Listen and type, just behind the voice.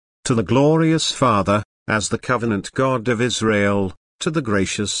to the glorious Father, as the covenant God of Israel, to the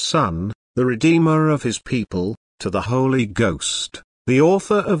gracious Son, the Redeemer of his people, to the Holy Ghost, the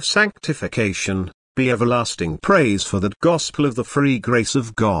author of sanctification, be everlasting praise for that gospel of the free grace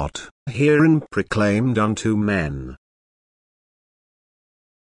of God, herein proclaimed unto men.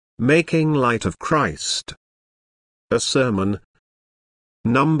 Making light of Christ. A sermon.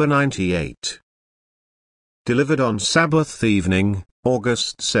 Number 98. Delivered on Sabbath evening,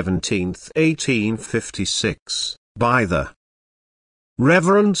 August 17, 1856, by the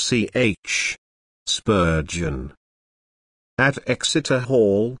Reverend C.H. Spurgeon. At Exeter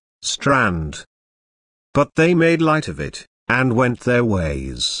Hall, Strand. But they made light of it, and went their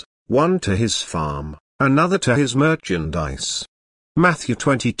ways, one to his farm, another to his merchandise. Matthew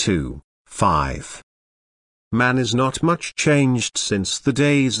 22:5. Man is not much changed since the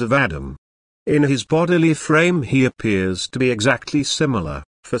days of Adam. In his bodily frame he appears to be exactly similar,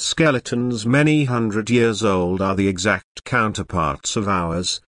 for skeletons many hundred years old are the exact counterparts of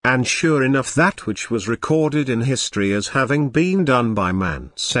ours, and sure enough that which was recorded in history as having been done by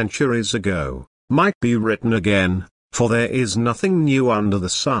man centuries ago, might be written again, for there is nothing new under the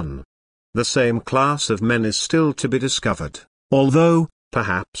sun. The same class of men is still to be discovered, although,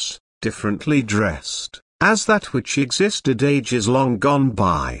 perhaps, differently dressed, as that which existed ages long gone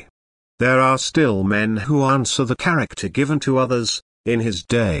by. There are still men who answer the character given to others, in his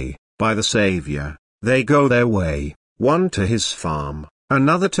day, by the Saviour. They go their way, one to his farm,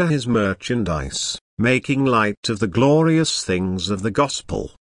 another to his merchandise, making light of the glorious things of the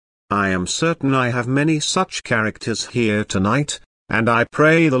gospel. I am certain I have many such characters here tonight, and I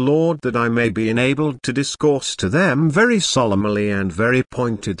pray the Lord that I may be enabled to discourse to them very solemnly and very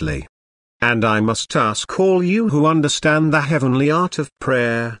pointedly. And I must ask all you who understand the heavenly art of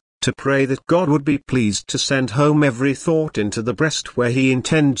prayer, to pray that God would be pleased to send home every thought into the breast where he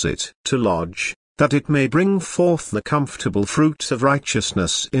intends it to lodge, that it may bring forth the comfortable fruits of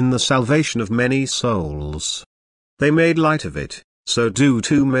righteousness in the salvation of many souls. They made light of it, so do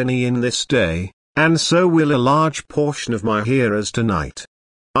too many in this day, and so will a large portion of my hearers tonight.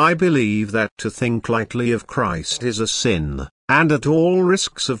 I believe that to think lightly of Christ is a sin, and at all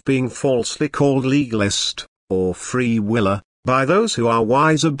risks of being falsely called legalist, or free willer, by those who are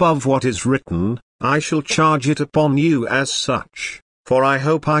wise above what is written, I shall charge it upon you as such, for I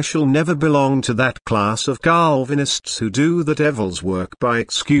hope I shall never belong to that class of Calvinists who do the devil's work by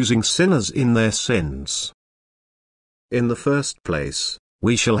excusing sinners in their sins. In the first place,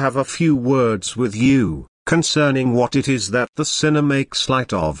 we shall have a few words with you, concerning what it is that the sinner makes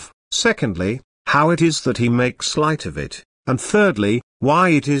light of, secondly, how it is that he makes light of it, and thirdly, why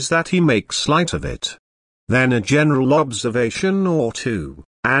it is that he makes light of it. Then a general observation or two,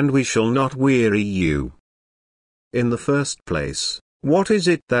 and we shall not weary you. In the first place, what is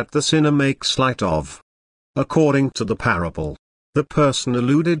it that the sinner makes light of? According to the parable, the person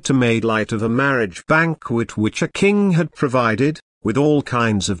alluded to made light of a marriage banquet which a king had provided, with all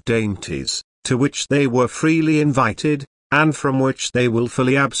kinds of dainties, to which they were freely invited, and from which they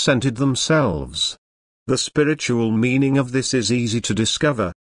wilfully absented themselves. The spiritual meaning of this is easy to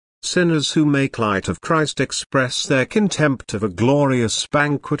discover. Sinners who make light of Christ express their contempt of a glorious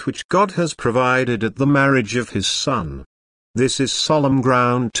banquet which God has provided at the marriage of his Son. This is solemn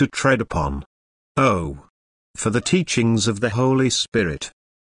ground to tread upon. Oh, for the teachings of the Holy Spirit!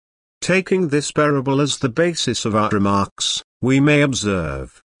 Taking this parable as the basis of our remarks, we may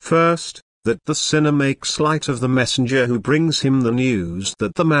observe, first, that the sinner makes light of the messenger who brings him the news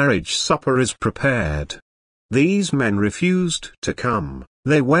that the marriage supper is prepared. These men refused to come,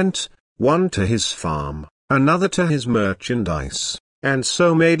 they went, one to his farm, another to his merchandise, and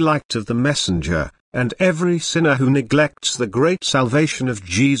so made light of the messenger, and every sinner who neglects the great salvation of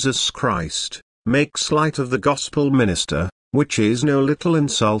Jesus Christ, makes light of the gospel minister, which is no little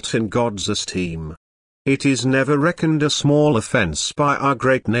insult in God's esteem. It is never reckoned a small offense by our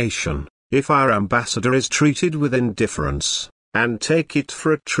great nation, if our ambassador is treated with indifference, and take it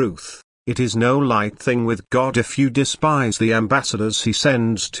for a truth, it is no light thing with God if you despise the ambassadors he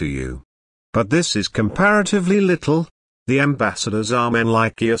sends to you. But this is comparatively little. The ambassadors are men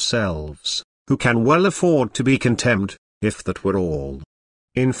like yourselves, who can well afford to be contemned, if that were all.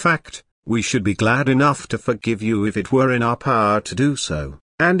 In fact, we should be glad enough to forgive you if it were in our power to do so,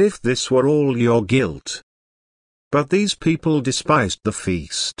 and if this were all your guilt. But these people despised the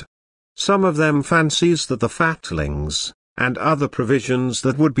feast. Some of them fancies that the fatlings, and other provisions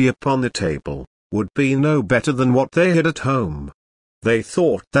that would be upon the table, would be no better than what they had at home. They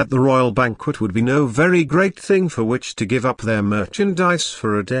thought that the royal banquet would be no very great thing for which to give up their merchandise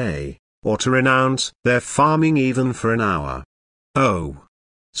for a day, or to renounce their farming even for an hour. Oh!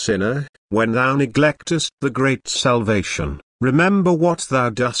 sinner, when thou neglectest the great salvation, remember what thou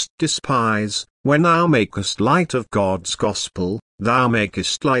dost despise. When thou makest light of God's gospel, thou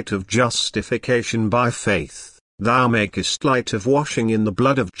makest light of justification by faith, thou makest light of washing in the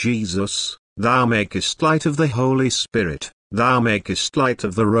blood of Jesus, thou makest light of the Holy Spirit, thou makest light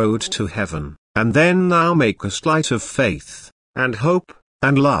of the road to heaven, and then thou makest light of faith, and hope,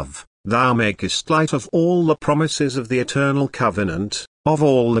 and love, thou makest light of all the promises of the eternal covenant, of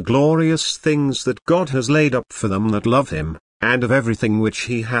all the glorious things that God has laid up for them that love him, and of everything which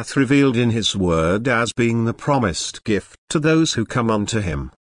he hath revealed in his word as being the promised gift to those who come unto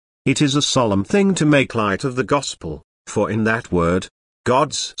him. It is a solemn thing to make light of the gospel, for in that word,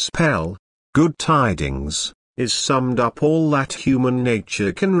 God's spell, good tidings, is summed up all that human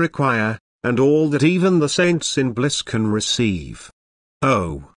nature can require, and all that even the saints in bliss can receive.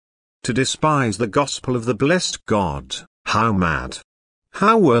 Oh! To despise the gospel of the blessed God, how mad!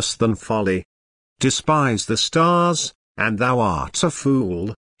 How worse than folly! Despise the stars, and thou art a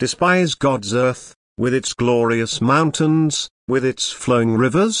fool. Despise God's earth, with its glorious mountains, with its flowing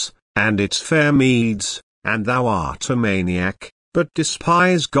rivers, and its fair meads, and thou art a maniac. But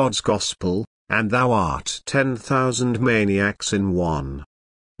despise God's gospel, and thou art 10,000 maniacs in one.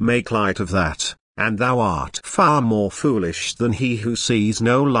 Make light of that, and thou art far more foolish than he who sees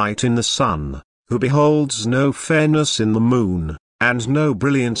no light in the sun, who beholds no fairness in the moon, and no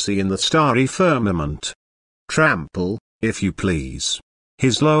brilliancy in the starry firmament. Trample, if you please,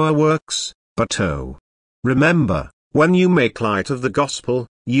 his lower works, but oh! Remember, when you make light of the gospel,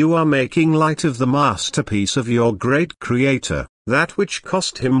 you are making light of the masterpiece of your great Creator, that which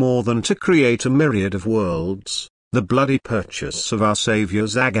cost him more than to create a myriad of worlds, the bloody purchase of our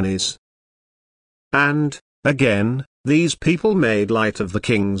Saviour's agonies. And, again, these people made light of the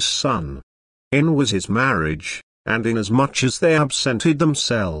king's son. In was his marriage, and inasmuch as they absented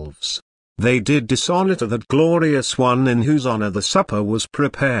themselves, they did dishonour to that glorious one in whose honour the supper was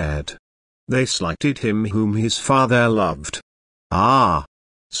prepared. They slighted him whom his Father loved. Ah!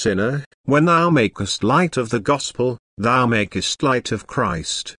 Sinner, when thou makest light of the gospel, thou makest light of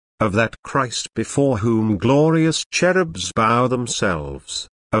Christ, of that Christ before whom glorious cherubs bow themselves,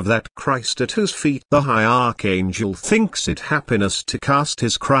 of that Christ at whose feet the high archangel thinks it happiness to cast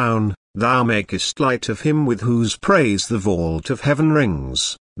his crown. Thou makest light of him with whose praise the vault of heaven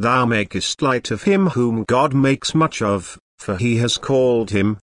rings, thou makest light of him whom God makes much of, for he has called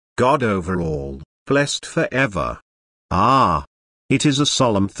him, God over all, blessed for ever. Ah! It is a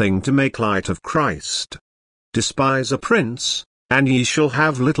solemn thing to make light of Christ. Despise a prince, and ye shall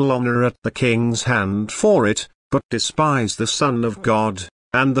have little honour at the king's hand for it, but despise the Son of God,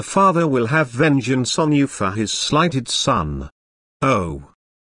 and the Father will have vengeance on you for his slighted Son. Oh!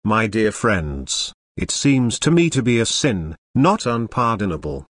 My dear friends, it seems to me to be a sin, not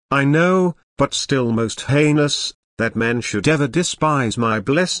unpardonable, I know, but still most heinous, that men should ever despise my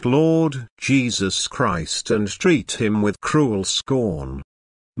blessed Lord Jesus Christ and treat him with cruel scorn.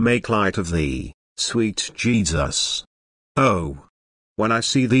 Make light of thee, sweet Jesus. Oh! When I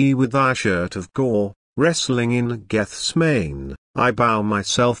see thee with thy shirt of gore, wrestling in Gethsemane, I bow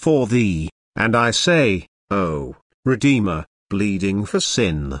myself for thee, and I say, O Redeemer, bleeding for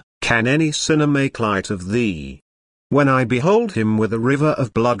sin, can any sinner make light of thee? When I behold him with a river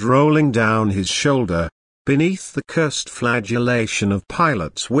of blood rolling down his shoulder, beneath the cursed flagellation of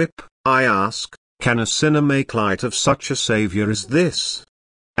Pilate's whip, I ask, can a sinner make light of such a Saviour as this?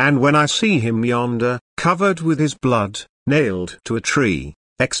 And when I see him yonder, covered with his blood, nailed to a tree,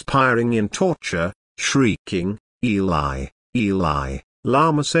 expiring in torture, shrieking, Eli, Eli,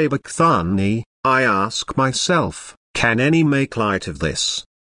 lama sabachthani, I ask myself, can any make light of this?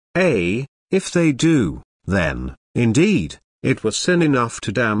 If they do, then, indeed, it were sin enough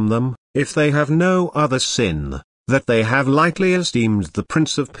to damn them, if they have no other sin, that they have lightly esteemed the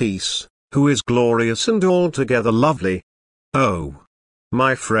Prince of Peace, who is glorious and altogether lovely. Oh!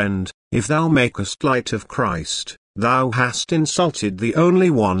 My friend, if thou makest light of Christ, thou hast insulted the only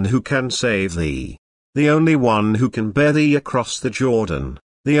one who can save thee, the only one who can bear thee across the Jordan,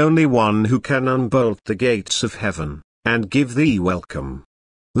 the only one who can unbolt the gates of heaven, and give thee welcome.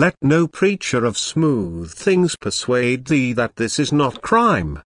 Let no preacher of smooth things persuade thee that this is not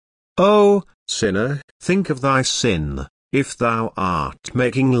crime. Oh, sinner, think of thy sin, if thou art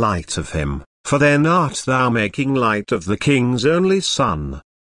making light of him, for then art thou making light of the King's only Son.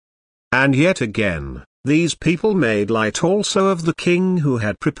 And yet again, these people made light also of the King who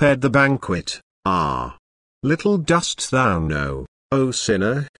had prepared the banquet. Ah! Little dost thou know, O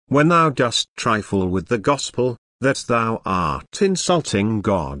sinner, when thou dost trifle with the gospel, that thou art insulting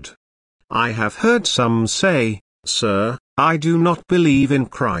God. I have heard some say, Sir, I do not believe in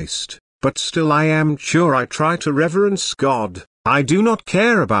Christ, but still I am sure I try to reverence God. I do not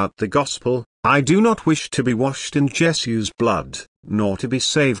care about the gospel, I do not wish to be washed in Jesu's blood, nor to be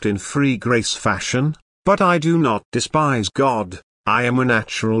saved in free grace fashion, but I do not despise God, I am a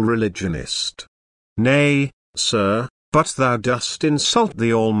natural religionist. Nay, sir, but thou dost insult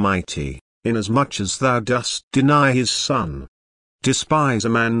the Almighty, inasmuch as thou dost deny his Son. Despise a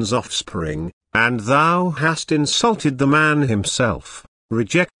man's offspring, and thou hast insulted the man himself.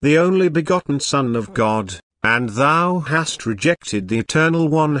 Reject the only begotten Son of God, and thou hast rejected the Eternal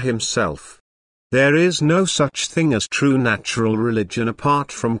One himself. There is no such thing as true natural religion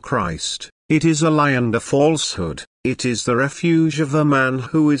apart from Christ. It is a lie and a falsehood. It is the refuge of a man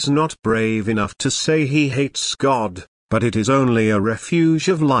who is not brave enough to say he hates God, but it is only a refuge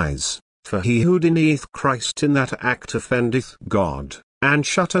of lies, for he who denieth Christ in that act offendeth God, and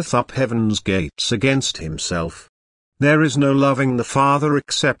shutteth up heaven's gates against himself. There is no loving the Father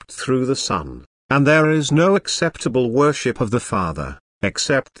except through the Son, and there is no acceptable worship of the Father,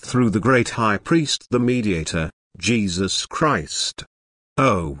 except through the great High Priest the Mediator, Jesus Christ.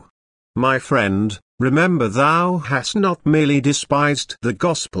 Oh, my friend, remember thou hast not merely despised the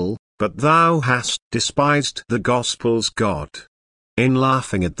gospel, but thou hast despised the gospel's God. In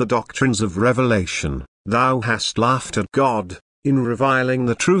laughing at the doctrines of revelation, thou hast laughed at God. In reviling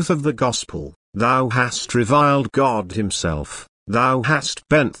the truth of the gospel, thou hast reviled God himself. Thou hast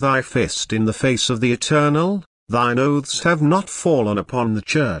bent thy fist in the face of the Eternal. Thine oaths have not fallen upon the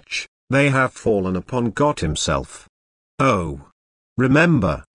church, they have fallen upon God himself. Oh!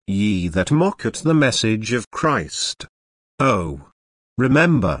 Remember, ye that mock at the message of Christ. Oh!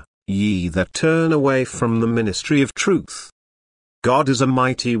 Remember, ye that turn away from the ministry of truth. God is a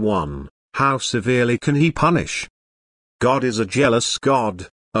mighty one, how severely can he punish? God is a jealous God,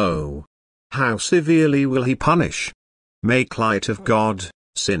 oh! How severely will he punish? Make light of God,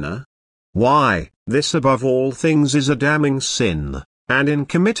 sinner. Why, this above all things is a damning sin, and in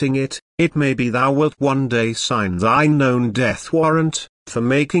committing it, it may be thou wilt one day sign thy known death warrant, for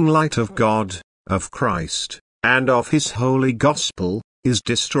making light of God, of Christ, and of his holy gospel, is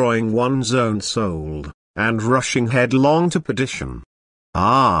destroying one's own soul, and rushing headlong to perdition.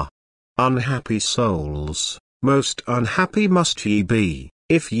 Ah! Unhappy souls, most unhappy must ye be,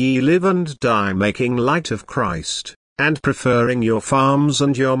 if ye live and die making light of Christ, and preferring your farms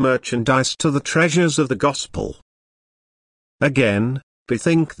and your merchandise to the treasures of the gospel. Again,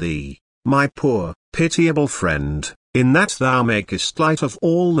 bethink thee, my poor, pitiable friend, in that thou makest light of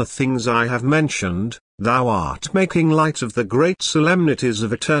all the things I have mentioned, thou art making light of the great solemnities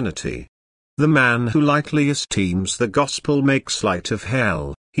of eternity. The man who lightly esteems the gospel makes light of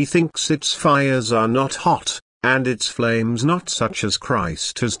hell, he thinks its fires are not hot, and its flames not such as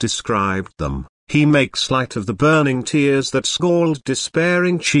Christ has described them. He makes light of the burning tears that scald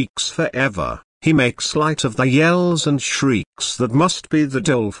despairing cheeks forever. He makes light of the yells and shrieks that must be the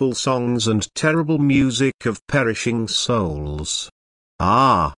doleful songs and terrible music of perishing souls.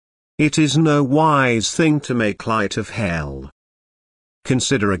 Ah! It is no wise thing to make light of hell.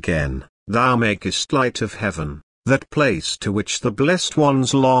 Consider again, thou makest light of heaven, that place to which the blessed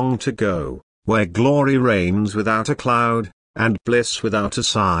ones long to go, where glory reigns without a cloud, and bliss without a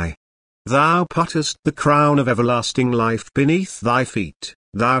sigh. Thou puttest the crown of everlasting life beneath thy feet,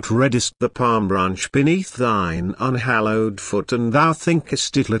 thou treadest the palm branch beneath thine unhallowed foot, and thou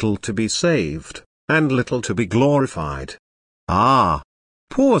thinkest it little to be saved, and little to be glorified. Ah!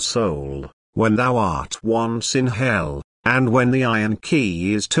 Poor soul, when thou art once in hell, and when the iron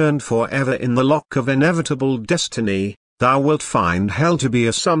key is turned for ever in the lock of inevitable destiny, thou wilt find hell to be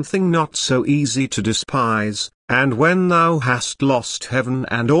a something not so easy to despise, and when thou hast lost heaven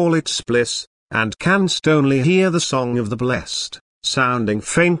and all its bliss, and canst only hear the song of the blessed, sounding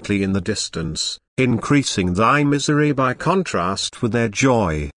faintly in the distance, increasing thy misery by contrast with their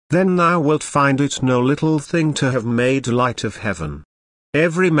joy, then thou wilt find it no little thing to have made light of heaven.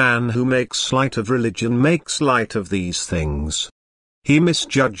 Every man who makes light of religion makes light of these things. He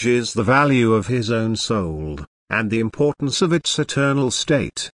misjudges the value of his own soul, and the importance of its eternal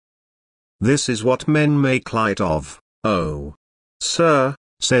state. This is what men make light of. Oh! Sir,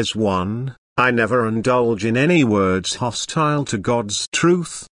 says one, I never indulge in any words hostile to God's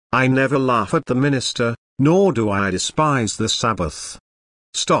truth, I never laugh at the minister, nor do I despise the Sabbath.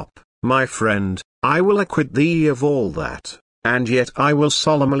 Stop, my friend, I will acquit thee of all that, and yet I will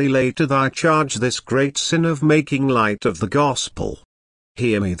solemnly lay to thy charge this great sin of making light of the gospel.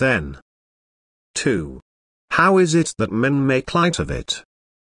 Hear me then. 2. How is it that men make light of it?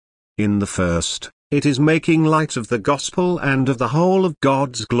 In the first, it is making light of the gospel and of the whole of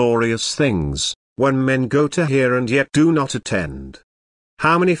God's glorious things, when men go to hear and yet do not attend.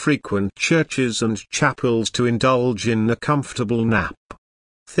 How many frequent churches and chapels to indulge in a comfortable nap.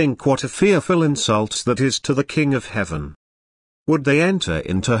 Think what a fearful insult that is to the King of Heaven. Would they enter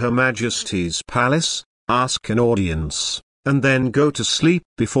into Her Majesty's palace, ask an audience, and then go to sleep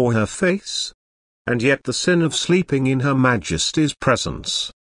before her face? And yet the sin of sleeping in Her Majesty's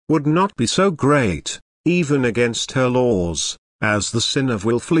presence would not be so great, even against her laws, as the sin of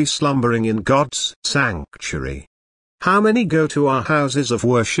wilfully slumbering in God's sanctuary. How many go to our houses of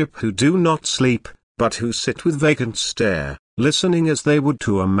worship who do not sleep, but who sit with vacant stare, listening as they would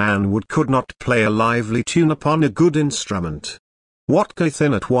to a man who could not play a lively tune upon a good instrument? What goeth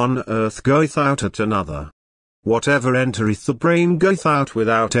in at one earth goeth out at another. Whatever entereth the brain goeth out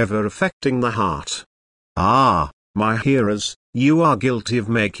without ever affecting the heart. Ah, my hearers, you are guilty of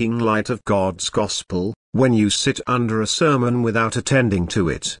making light of God's gospel, when you sit under a sermon without attending to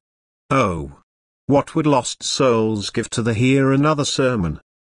it. Oh! What would lost souls give to hear another sermon?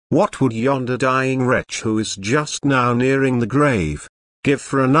 What would yonder dying wretch who is just now nearing the grave give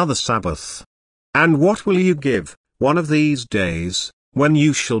for another Sabbath? And what will you give, one of these days, when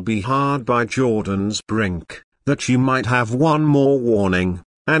you shall be hard by Jordan's brink, that you might have one more warning,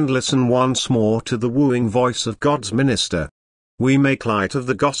 and listen once more to the wooing voice of God's minister? We make light of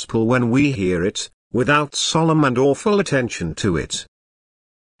the gospel when we hear it, without solemn and awful attention to it.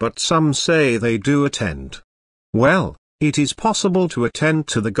 But some say they do attend. Well, it is possible to attend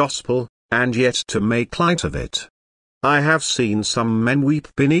to the gospel, and yet to make light of it. I have seen some men weep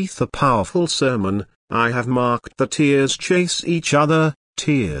beneath a powerful sermon. I have marked the tears chase each other,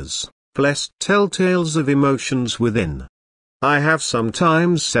 tears, blessed telltales of emotions within. I have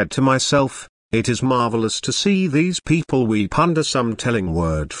sometimes said to myself, it is marvelous to see these people weep under some telling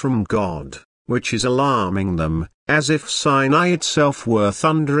word from God, which is alarming them, as if Sinai itself were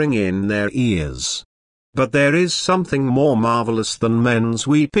thundering in their ears. But there is something more marvelous than men's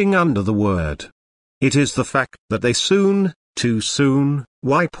weeping under the word. It is the fact that they soon, too soon,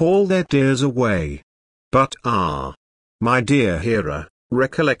 wipe all their tears away. But my dear hearer,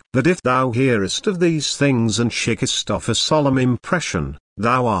 recollect that if thou hearest of these things and shakest off a solemn impression,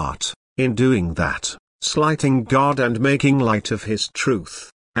 thou art, in doing that, slighting God and making light of His truth.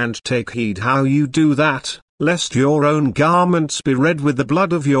 And take heed how you do that, lest your own garments be red with the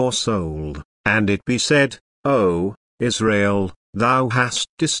blood of your soul, and it be said, O Israel, thou hast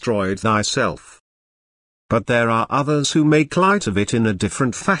destroyed thyself. But there are others who make light of it in a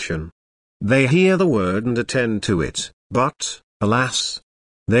different fashion. They hear the word and attend to it, but, alas,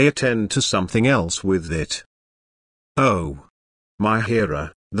 they attend to something else with it. Oh, my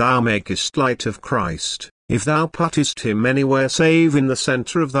hearer, thou makest light of Christ, if thou puttest Him anywhere save in the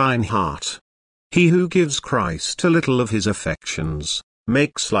centre of thine heart. He who gives Christ a little of his affections,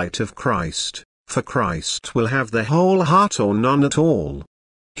 makes light of Christ, for Christ will have the whole heart or none at all.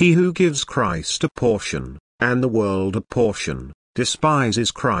 He who gives Christ a portion, and the world a portion,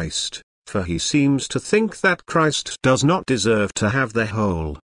 despises Christ, for he seems to think that Christ does not deserve to have the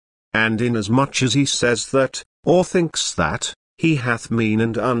whole. And inasmuch as he says that, or thinks that, he hath mean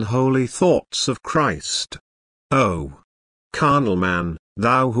and unholy thoughts of Christ. O carnal man,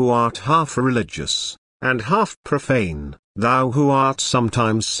 thou who art half religious, and half profane, thou who art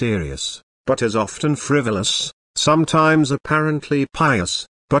sometimes serious, but as often frivolous, sometimes apparently pious,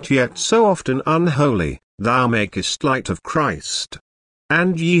 but yet so often unholy, thou makest light of Christ.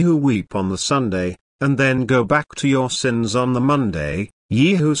 And ye who weep on the Sunday, and then go back to your sins on the Monday,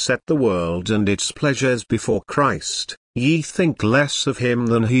 ye who set the world and its pleasures before Christ, ye think less of Him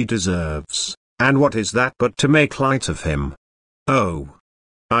than He deserves, and what is that but to make light of Him? Oh!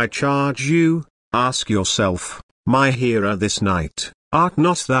 I charge you, ask yourself, my hearer this night, art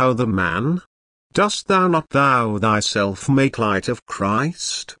not thou the man? Dost thou not thou thyself make light of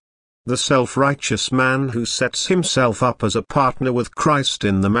Christ? The self-righteous man who sets himself up as a partner with Christ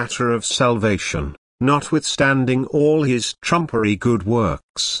in the matter of salvation, notwithstanding all his trumpery good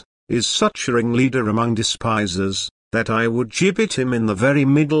works, is such a ringleader among despisers, that I would gibbet him in the very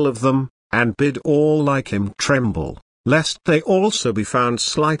middle of them, and bid all like him tremble, lest they also be found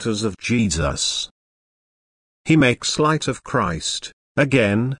slighters of Jesus. He makes light of Christ,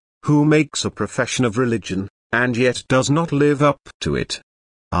 again, who makes a profession of religion, and yet does not live up to it.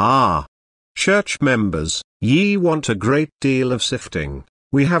 Ah! Church members, ye want a great deal of sifting.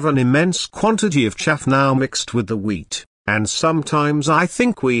 We have an immense quantity of chaff now mixed with the wheat, and sometimes I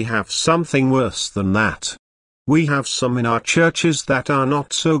think we have something worse than that. We have some in our churches that are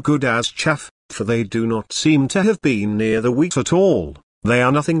not so good as chaff, for they do not seem to have been near the wheat at all, they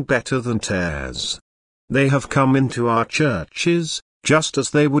are nothing better than tares. They have come into our churches, just as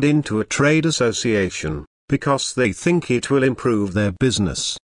they would into a trade association, because they think it will improve their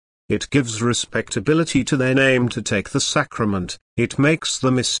business. It gives respectability to their name to take the sacrament, it makes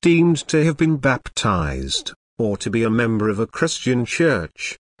them esteemed to have been baptized, or to be a member of a Christian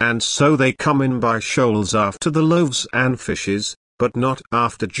church, and so they come in by shoals after the loaves and fishes, but not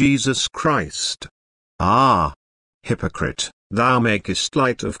after Jesus Christ. Ah! Hypocrite, thou makest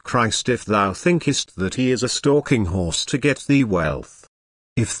light of Christ if thou thinkest that he is a stalking horse to get thee wealth.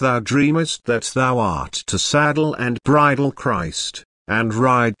 If thou dreamest that thou art to saddle and bridle Christ, and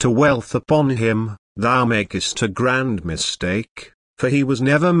ride to wealth upon him, thou makest a grand mistake, for he was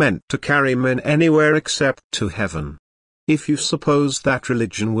never meant to carry men anywhere except to heaven. If you suppose that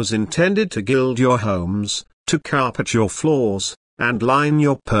religion was intended to gild your homes, to carpet your floors, and line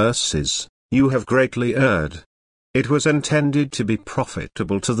your purses, you have greatly erred. It was intended to be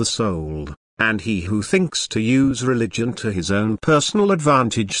profitable to the soul, and he who thinks to use religion to his own personal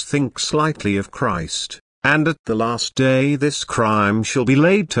advantage thinks lightly of Christ, and at the last day this crime shall be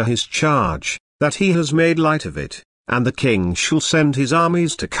laid to his charge, that he has made light of it, and the king shall send his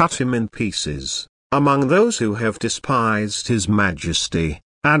armies to cut him in pieces, among those who have despised his majesty,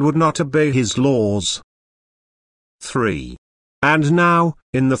 and would not obey his laws. 3. And now,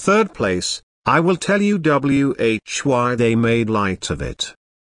 in the third place, I will tell you why they made light of it.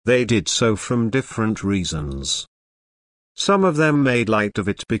 They did so from different reasons. Some of them made light of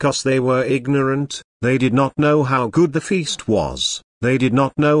it because they were ignorant, they did not know how good the feast was, they did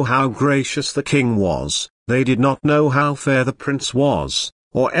not know how gracious the king was, they did not know how fair the prince was,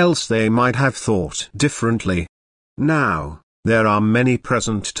 or else they might have thought differently. Now, there are many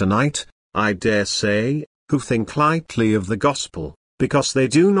present tonight, I dare say, who think lightly of the gospel, because they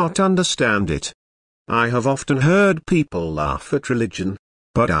do not understand it. I have often heard people laugh at religion,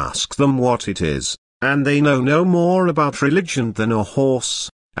 but ask them what it is, and they know no more about religion than a horse,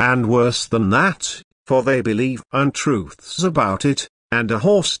 and worse than that, for they believe untruths about it, and a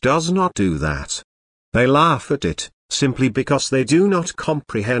horse does not do that. They laugh at it, simply because they do not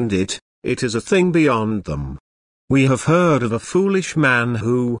comprehend it, it is a thing beyond them. We have heard of a foolish man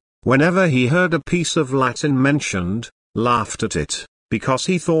who, whenever he heard a piece of Latin mentioned, laughed at it, because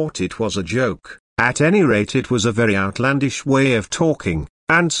he thought it was a joke, at any rate it was a very outlandish way of talking,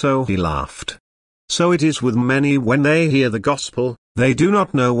 and so he laughed. So it is with many when they hear the gospel, they do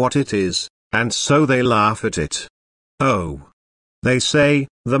not know what it is, and so they laugh at it. Oh! They say,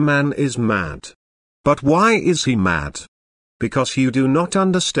 the man is mad. But why is he mad? Because you do not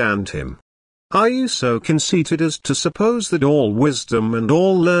understand him. Are you so conceited as to suppose that all wisdom and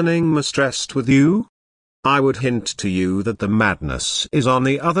all learning must rest with you? I would hint to you that the madness is on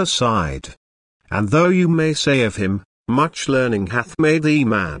the other side. And though you may say of him, much learning hath made thee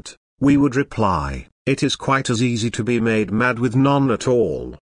mad, we would reply, it is quite as easy to be made mad with none at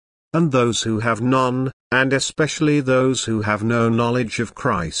all. And those who have none, and especially those who have no knowledge of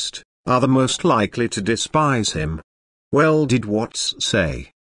Christ, are the most likely to despise him. Well did Watts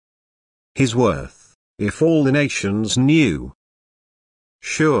say, his worth, if all the nations knew.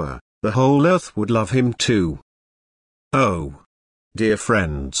 Sure, the whole earth would love him too. Oh! Dear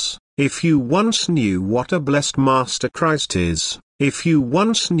friends, if you once knew what a blessed Master Christ is, if you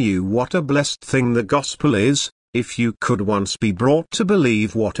once knew what a blessed thing the gospel is, if you could once be brought to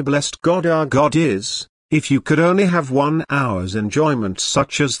believe what a blessed God our God is, if you could only have 1 hour's enjoyment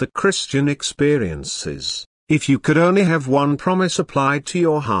such as the Christian experiences, if you could only have one promise applied to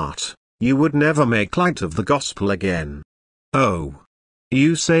your heart, you would never make light of the gospel again. Oh!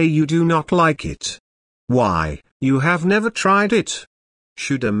 You say you do not like it. Why, you have never tried it.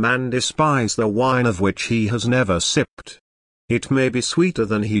 Should a man despise the wine of which he has never sipped? It may be sweeter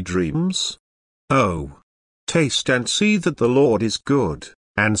than he dreams. Oh! Taste and see that the Lord is good,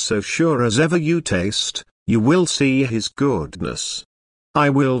 and so sure as ever you taste, you will see his goodness. I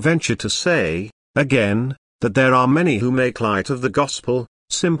will venture to say, again, that there are many who make light of the gospel,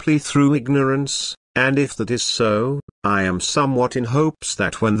 simply through ignorance, and if that is so, I am somewhat in hopes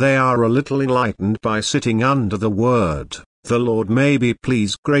that when they are a little enlightened by sitting under the word, the Lord may be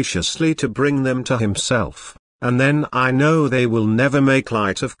pleased graciously to bring them to himself, and then I know they will never make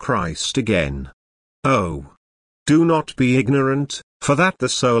light of Christ again. Oh! Do not be ignorant, for that the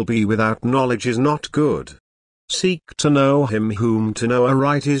soul be without knowledge is not good. Seek to know him whom to know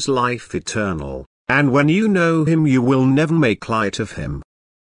aright is life eternal, and when you know him you will never make light of him.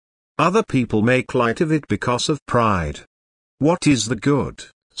 Other people make light of it because of pride. What is the good,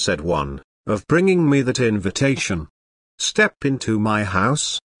 said one, of bringing me that invitation? Step into my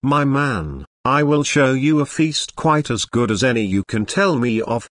house, my man, I will show you a feast quite as good as any you can tell me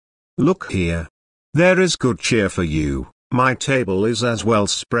of. Look here. There is good cheer for you, My table is as well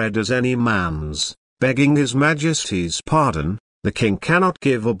spread as any man's. Begging his majesty's pardon, the king cannot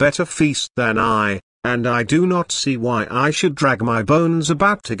give a better feast than I, and I do not see why I should drag my bones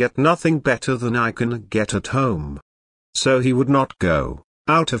about to get nothing better than I can get at home. So he would not go,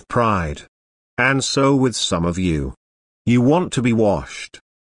 out of pride. And so with some of you. You want to be washed.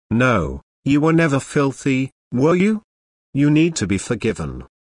 No, you were never filthy, were you? You need to be forgiven.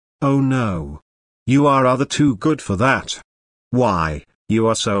 Oh no. You are rather too good for that. Why, you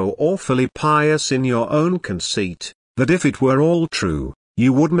are so awfully pious in your own conceit, that if it were all true,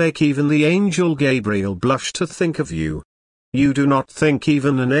 you would make even the angel Gabriel blush to think of you. You do not think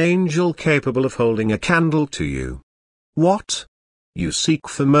even an angel capable of holding a candle to you. What? You seek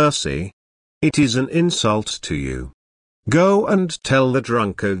for mercy? It is an insult to you. Go and tell the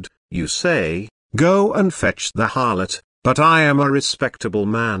drunkard, you say, go and fetch the harlot, but I am a respectable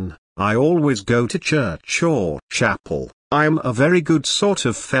man, I always go to church or chapel, I am a very good sort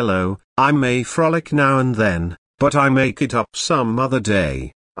of fellow, I may frolic now and then, but I make it up some other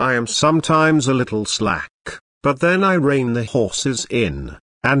day, I am sometimes a little slack, but then I rein the horses in,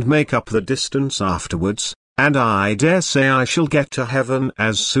 and make up the distance afterwards, and I dare say I shall get to heaven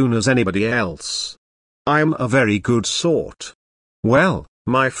as soon as anybody else. I'm a very good sort. Well,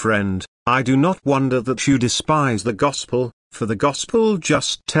 my friend, I do not wonder that you despise the gospel, for the gospel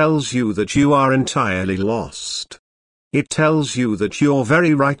just tells you that you are entirely lost. It tells you that your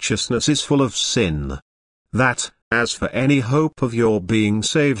very righteousness is full of sin. That, as for any hope of your being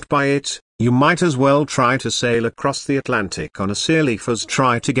saved by it, you might as well try to sail across the Atlantic on a sea leaf as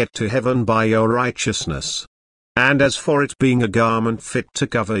try to get to heaven by your righteousness. And as for it being a garment fit to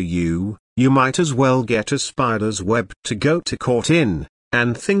cover you, you might as well get a spider's web to go to court in,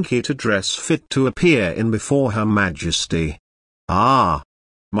 and think it a dress fit to appear in before her majesty. Ah!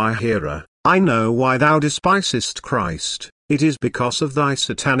 My hearer, I know why thou despisest Christ, it is because of thy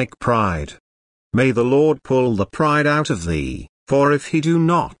satanic pride. May the Lord pull the pride out of thee, for if he do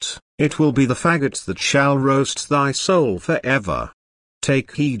not, it will be the faggot that shall roast thy soul forever.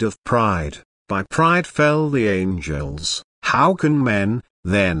 Take heed of pride, by pride fell the angels. How can men,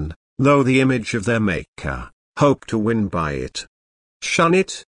 then, though the image of their Maker, hope to win by it? Shun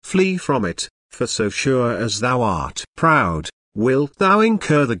it, flee from it, for so sure as thou art proud, wilt thou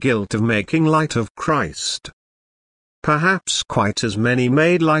incur the guilt of making light of Christ. Perhaps quite as many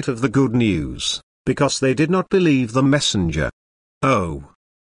made light of the good news, because they did not believe the messenger. Oh!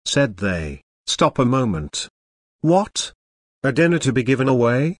 Said they, stop a moment. What? A dinner to be given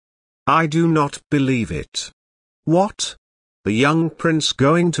away? I do not believe it. What? The young prince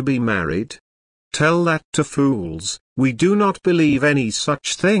going to be married? Tell that to fools, we do not believe any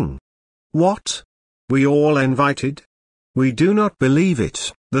such thing. What? We all invited? We do not believe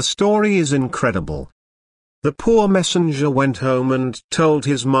it, the story is incredible. The poor messenger went home and told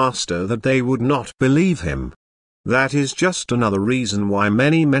his master that they would not believe him. That is just another reason why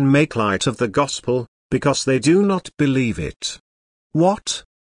many men make light of the gospel, because they do not believe it. What?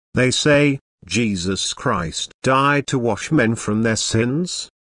 They say, Jesus Christ died to wash men from their sins?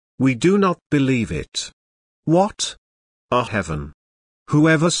 We do not believe it. What? A heaven.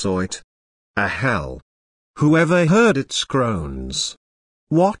 Whoever saw it? A hell. Whoever heard its groans?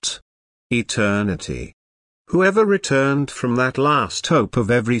 What? Eternity. Whoever returned from that last hope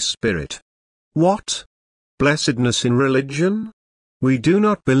of every spirit? What? Blessedness in religion? We do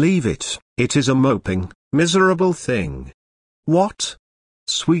not believe it, it is a moping, miserable thing. What?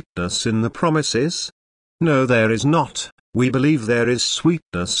 Sweetness in the promises? No, there is not. We believe there is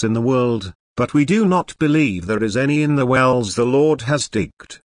sweetness in the world, but we do not believe there is any in the wells the Lord has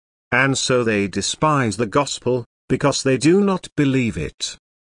digged. And so they despise the gospel, because they do not believe it.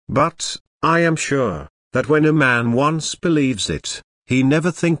 But, I am sure, that when a man once believes it, he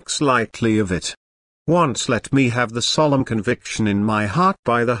never thinks lightly of it. Once let me have the solemn conviction in my heart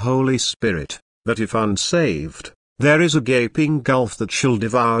by the Holy Spirit, that if unsaved, there is a gaping gulf that shall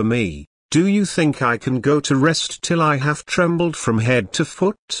devour me. Do you think I can go to rest till I have trembled from head to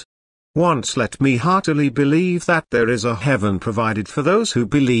foot? Once let me heartily believe that there is a heaven provided for those who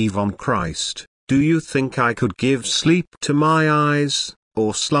believe on Christ. Do you think I could give sleep to my eyes,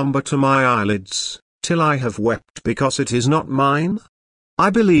 or slumber to my eyelids, till I have wept because it is not mine?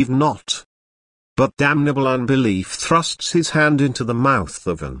 I believe not. But damnable unbelief thrusts his hand into the mouth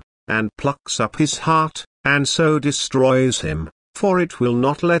of an, and plucks up his heart, and so destroys him, for it will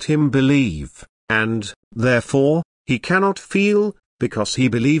not let him believe, and, therefore, he cannot feel, because he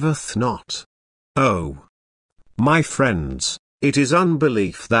believeth not. Oh! My friends, it is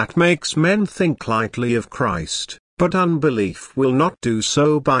unbelief that makes men think lightly of Christ, but unbelief will not do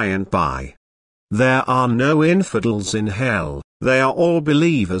so by and by. There are no infidels in hell, they are all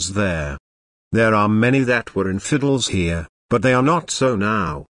believers there. There are many that were infidels here, but they are not so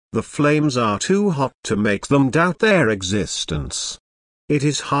now. The flames are too hot to make them doubt their existence. It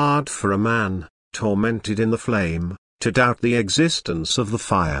is hard for a man, tormented in the flame, to doubt the existence of the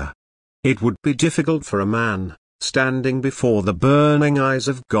fire. It would be difficult for a man, standing before the burning eyes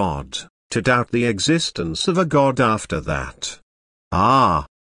of God, to doubt the existence of a God after that. Ah!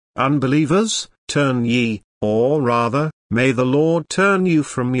 Unbelievers, turn ye, or rather, may the Lord turn you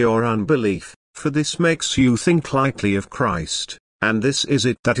from your unbelief, for this makes you think lightly of Christ, and this is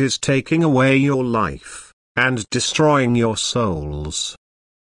it that is taking away your life, and destroying your souls.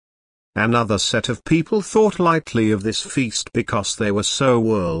 Another set of people thought lightly of this feast because they were so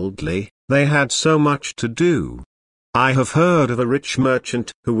worldly, they had so much to do. I have heard of a rich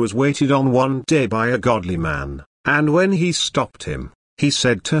merchant who was waited on one day by a godly man, and when he stopped him, he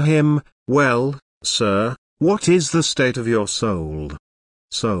said to him, "Well, sir, what is the state of your soul?"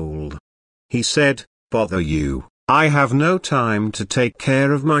 "Soul?" He said, "Bother you, I have no time to take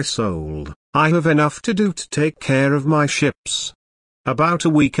care of my soul, I have enough to do to take care of my ships." About a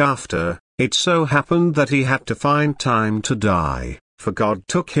week after, it so happened that he had to find time to die, for God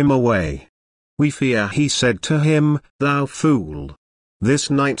took him away. "We fear," he said to him, "thou fool. This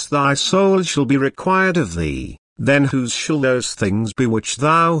night thy soul shall be required of thee, then whose shall those things be which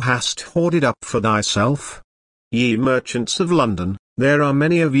thou hast hoarded up for thyself?" Ye merchants of London, there are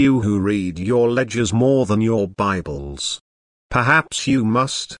many of you who read your ledgers more than your Bibles. Perhaps you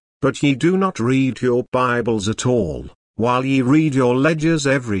must, but ye do not read your Bibles at all, while ye read your ledgers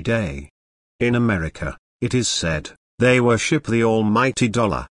every day. In America, it is said, they worship the almighty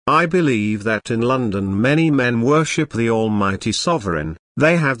dollar. I believe that in London many men worship the almighty sovereign.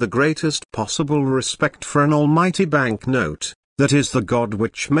 They have the greatest possible respect for an almighty banknote, that is the God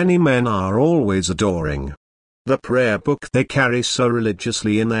which many men are always adoring. The prayer book they carry so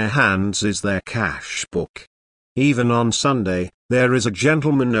religiously in their hands is their cash book. Even on Sunday, there is a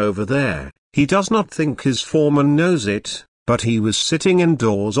gentleman over there, he does not think his foreman knows it, but he was sitting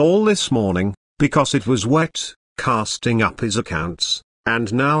indoors all this morning, because it was wet, casting up his accounts,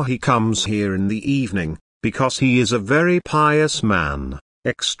 and now he comes here in the evening, because he is a very pious man,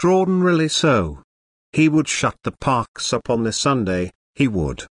 extraordinarily so. He would shut the parks up on the Sunday, he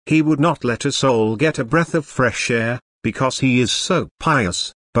would not let a soul get a breath of fresh air, because he is so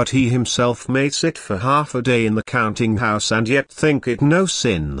pious, but he himself may sit for half a day in the counting house and yet think it no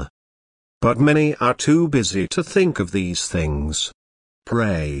sin. But many are too busy to think of these things.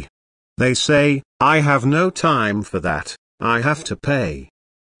 Pray. They say, "I have no time for that, I have to pay."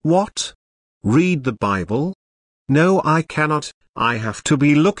 What? Read the Bible? No, I cannot, I have to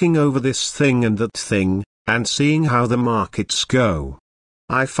be looking over this thing and that thing, and seeing how the markets go.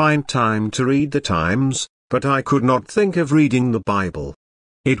 I find time to read the Times, but I could not think of reading the Bible.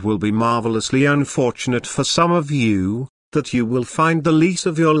 It will be marvelously unfortunate for some of you, that you will find the lease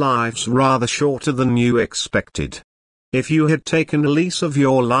of your lives rather shorter than you expected. If you had taken a lease of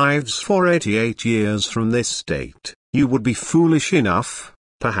your lives for 88 years from this date, you would be foolish enough,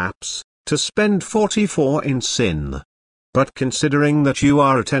 perhaps, to spend 44 in sin. But considering that you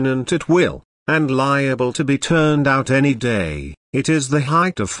are a tenant at will, and liable to be turned out any day, it is the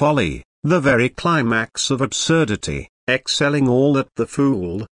height of folly, the very climax of absurdity, excelling all that the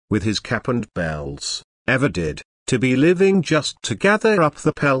fool, with his cap and bells, ever did, to be living just to gather up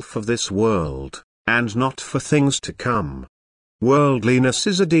the pelf of this world, and not for things to come. Worldliness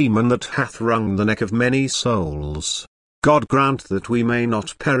is a demon that hath wrung the neck of many souls. God grant that we may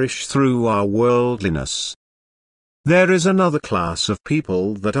not perish through our worldliness. There is another class of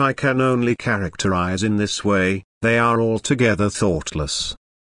people that I can only characterize in this way, they are altogether thoughtless.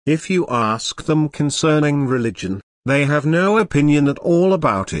 If you ask them concerning religion, they have no opinion at all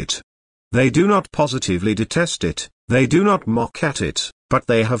about it. They do not positively detest it, they do not mock at it, but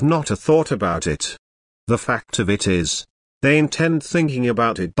they have not a thought about it. The fact of it is, they intend thinking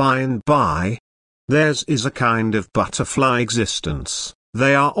about it by and by. Theirs is a kind of butterfly existence,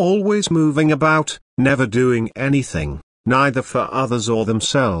 they are always moving about, never doing anything, neither for others or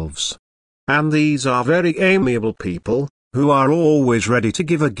themselves. And these are very amiable people, who are always ready to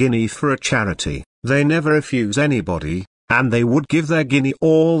give a guinea for a charity, they never refuse anybody, and they would give their guinea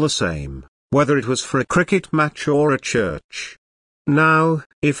all the same, whether it was for a cricket match or a church. Now,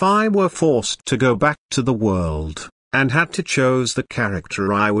 if I were forced to go back to the world, and had to choose the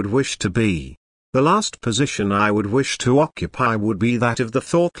character I would wish to be, the last position I would wish to occupy would be that of the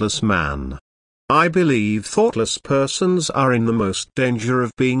thoughtless man. I believe thoughtless persons are in the most danger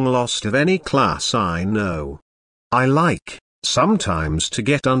of being lost of any class I know. I like sometimes to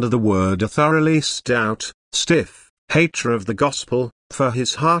get under the word a thoroughly stout, stiff, hater of the gospel, for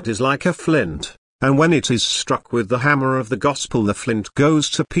his heart is like a flint, and when it is struck with the hammer of the gospel the flint goes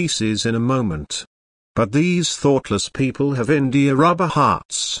to pieces in a moment. But these thoughtless people have india rubber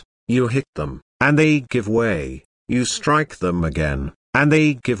hearts. You hit them, and they give way, you strike them again, and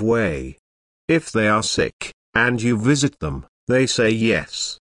they give way. If they are sick, and you visit them, they say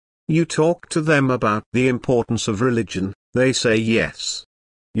yes. You talk to them about the importance of religion, they say yes.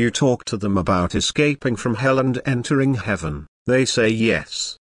 You talk to them about escaping from hell and entering heaven, they say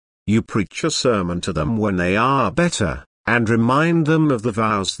yes. You preach a sermon to them when they are better, and remind them of the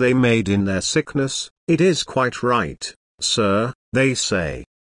vows they made in their sickness. It is quite right, sir, they say.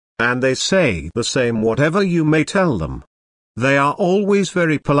 And they say the same whatever you may tell them. They are always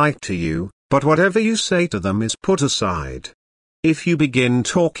very polite to you, but whatever you say to them is put aside. If you begin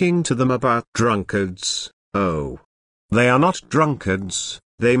talking to them about drunkards, oh, they are not drunkards,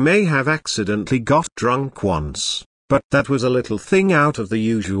 they may have accidentally got drunk once, but that was a little thing out of the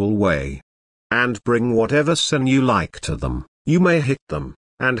usual way. And bring whatever sin you like to them, you may hit them,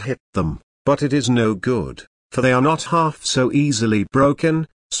 but it is no good, for they are not half so easily broken,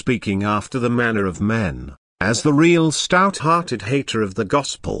 speaking after the manner of men, as the real stout-hearted hater of the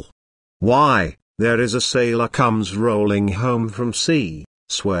gospel. Why, there is a sailor comes rolling home from sea,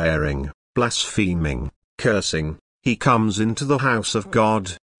 swearing, blaspheming, cursing, he comes into the house of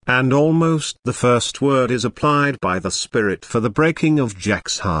God, and almost the first word is applied by the Spirit for the breaking of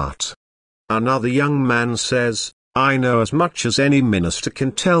Jack's heart. Another young man says, I know as much as any minister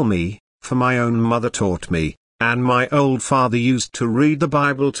can tell me, for my own mother taught me, and my old father used to read the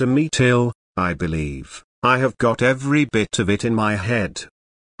Bible to me till, I believe, I have got every bit of it in my head.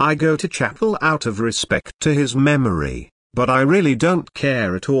 I go to chapel out of respect to his memory, but I really don't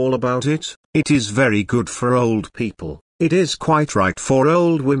care at all about it. It is very good for old people, it is quite right for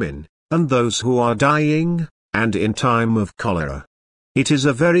old women, and those who are dying, and in time of cholera. It is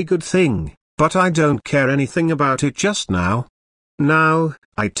a very good thing, but I don't care anything about it just now. Now,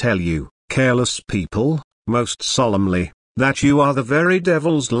 I tell you, careless people, most solemnly, that you are the very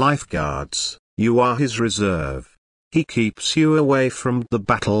devil's lifeguards, you are his reserve. He keeps you away from the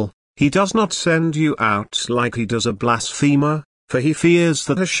battle, he does not send you out like he does a blasphemer, for he fears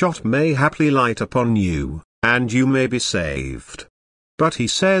that a shot may haply light upon you, and you may be saved. But he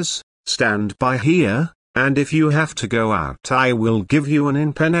says, stand by here, and if you have to go out I will give you an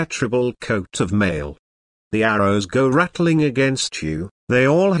impenetrable coat of mail. The arrows go rattling against you, they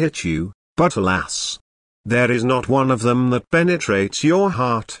all hit you, but alas! There is not one of them that penetrates your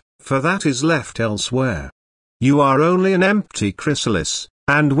heart, for that is left elsewhere. You are only an empty chrysalis,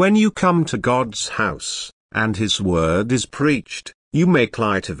 and when you come to God's house, and His word is preached, you make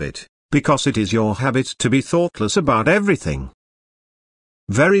light of it, because it is your habit to be thoughtless about everything.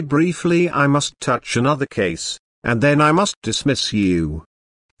 Very briefly I must touch another case, and then I must dismiss you.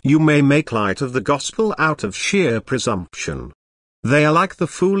 You may make light of the gospel out of sheer presumption. They are like the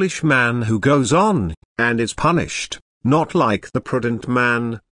foolish man who goes on, and is punished, not like the prudent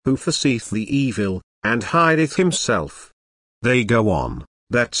man, who foreseeth the evil, and hideth himself. They go on,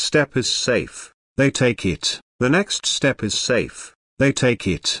 that step is safe, they take it, the next step is safe, they take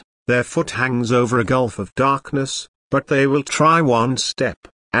it, their foot hangs over a gulf of darkness, but they will try one step,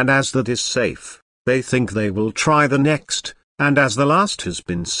 and as that is safe, they think they will try the next, and as the last has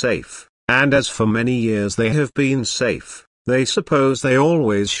been safe, and as for many years they have been safe, they suppose they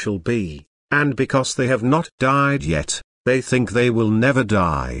always shall be, and because they have not died yet, they think they will never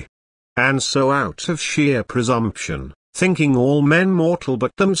die. And so out of sheer presumption, thinking all men mortal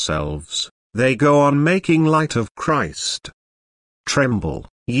but themselves, they go on making light of Christ. Tremble,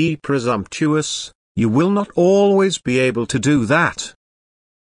 ye presumptuous, you will not always be able to do that.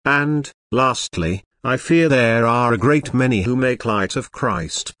 And, lastly, I fear there are a great many who make light of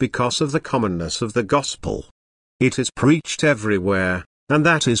Christ because of the commonness of the gospel. It is preached everywhere, and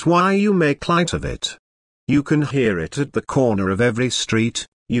that is why you make light of it. You can hear it at the corner of every street,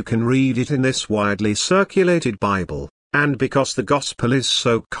 you can read it in this widely circulated Bible, and because the gospel is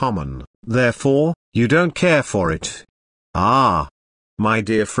so common, therefore, you don't care for it. Ah! My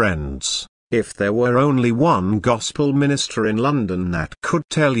dear friends, if there were only one gospel minister in London that could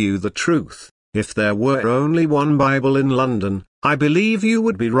tell you the truth, if there were only one Bible in London, I believe you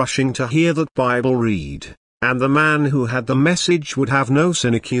would be rushing to hear that Bible read, and the man who had the message would have no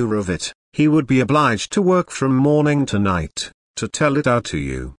sinecure of it, he would be obliged to work from morning to night, to tell it out to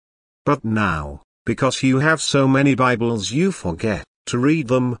you. But now, because you have so many Bibles you forget to read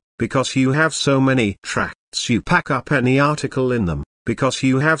them, because you have so many tracts you pack up any article in them, because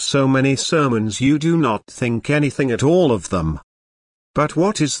you have so many sermons you do not think anything at all of them. But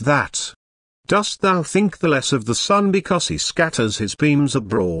what is that? Dost thou think the less of the sun because he scatters his beams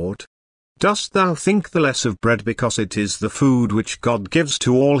abroad? Dost thou think the less of bread because it is the food which God gives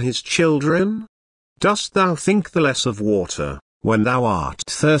to all his children? Dost thou think the less of water, when thou art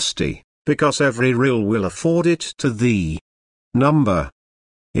thirsty, because every rill will afford it to thee? Number.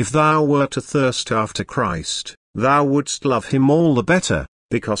 If thou were to thirst after Christ, thou wouldst love him all the better,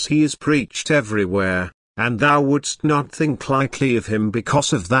 because he is preached everywhere, and thou wouldst not think lightly of him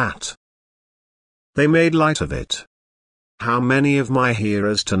because of that. They made light of it. How many of my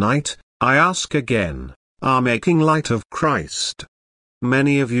hearers tonight, I ask again, are making light of Christ?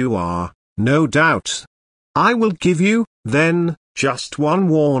 Many of you are, no doubt. I will give you, then, just one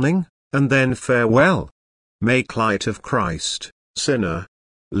warning, and then farewell. Make light of Christ, sinner.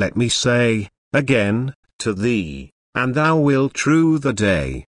 Let me say, again, to thee, and thou wilt rue the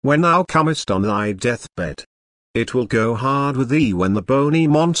day, when thou comest on thy deathbed. It will go hard with thee when the bony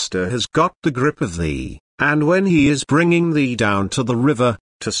monster has got the grip of thee, and when he is bringing thee down to the river,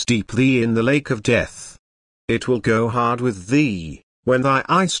 to steep thee in the lake of death. It will go hard with thee, when thy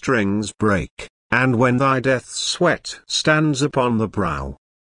eye strings break, and when thy death sweat stands upon the brow.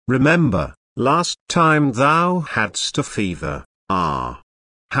 Remember, last time thou hadst a fever,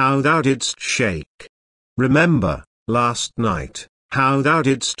 how thou didst shake. Remember, last night, how thou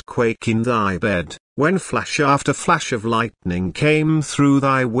didst quake in thy bed, when flash after flash of lightning came through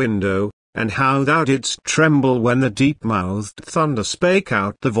thy window, and how thou didst tremble when the deep-mouthed thunder spake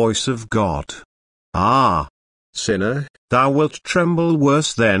out the voice of God. Sinner, thou wilt tremble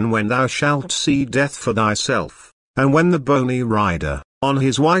worse then when thou shalt see death for thyself, and when the bony rider, on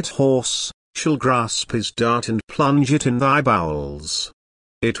his white horse, shall grasp his dart and plunge it in thy bowels.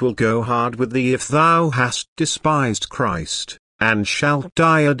 It will go hard with thee if thou hast despised Christ, and shalt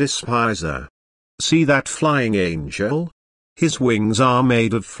die a despiser. See that flying angel? His wings are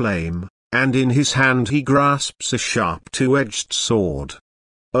made of flame, and in his hand he grasps a sharp two-edged sword.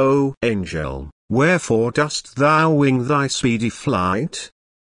 O angel, wherefore dost thou wing thy speedy flight?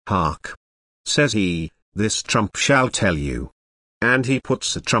 Hark! Says he, this trump shall tell you. And he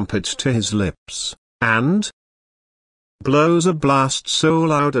puts a trumpet to his lips, and blows a blast so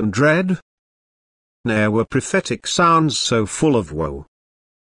loud and dread. Ne'er were prophetic sounds so full of woe.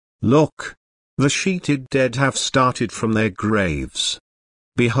 Look! The sheeted dead have started from their graves.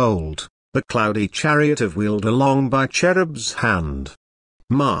 Behold, the cloudy chariot is wheeled along by cherub's hand.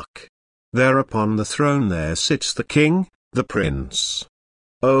 Mark! There upon the throne there sits the King, the Prince.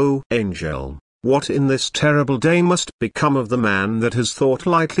 O angel, what in this terrible day must become of the man that has thought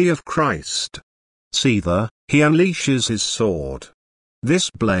lightly of Christ? See there, he unleashes his sword. This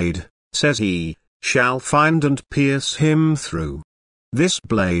blade, says he, shall find and pierce him through. This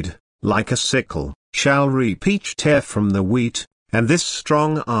blade, like a sickle, shall reap each tare from the wheat, and this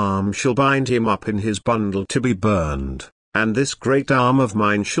strong arm shall bind him up in his bundle to be burned, and this great arm of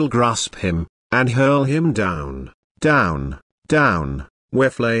mine shall grasp him, and hurl him down, down, down, where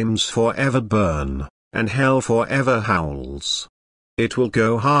flames forever burn, and hell forever howls. It will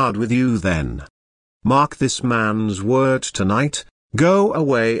go hard with you then. Mark this man's word tonight, go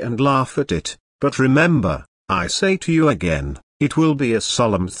away and laugh at it, but remember, I say to you again, it will be a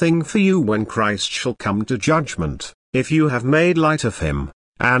solemn thing for you when Christ shall come to judgment, if you have made light of him,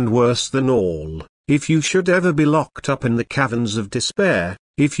 and worse than all, if you should ever be locked up in the caverns of despair,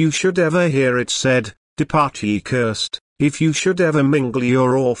 if you should ever hear it said, Depart ye cursed, if you should ever mingle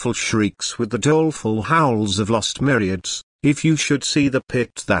your awful shrieks with the doleful howls of lost myriads, if you should see the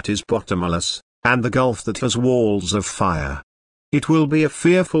pit that is bottomless, and the gulf that has walls of fire. It will be a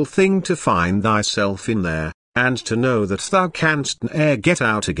fearful thing to find thyself in there, and to know that thou canst ne'er get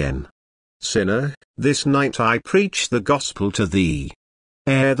out again. Sinner, this night I preach the gospel to thee.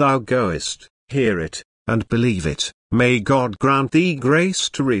 Ere thou goest, hear it, and believe it. May God grant thee grace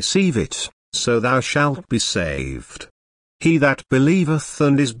to receive it, so thou shalt be saved. He that believeth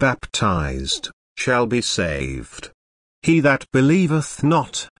and is baptized, shall be saved. He that believeth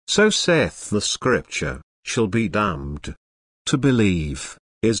not, so saith the Scripture, shall be damned. To believe,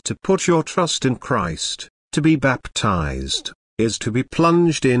 is to put your trust in Christ. To be baptized, is to be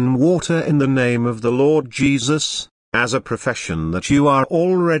plunged in water in the name of the Lord Jesus, as a profession that you are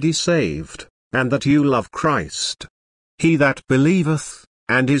already saved, and that you love Christ. He that believeth,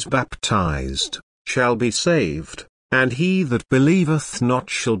 and is baptized, shall be saved, and he that believeth not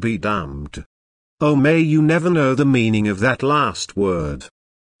shall be damned. Oh, may you never know the meaning of that last word.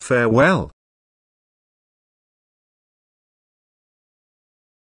 Farewell.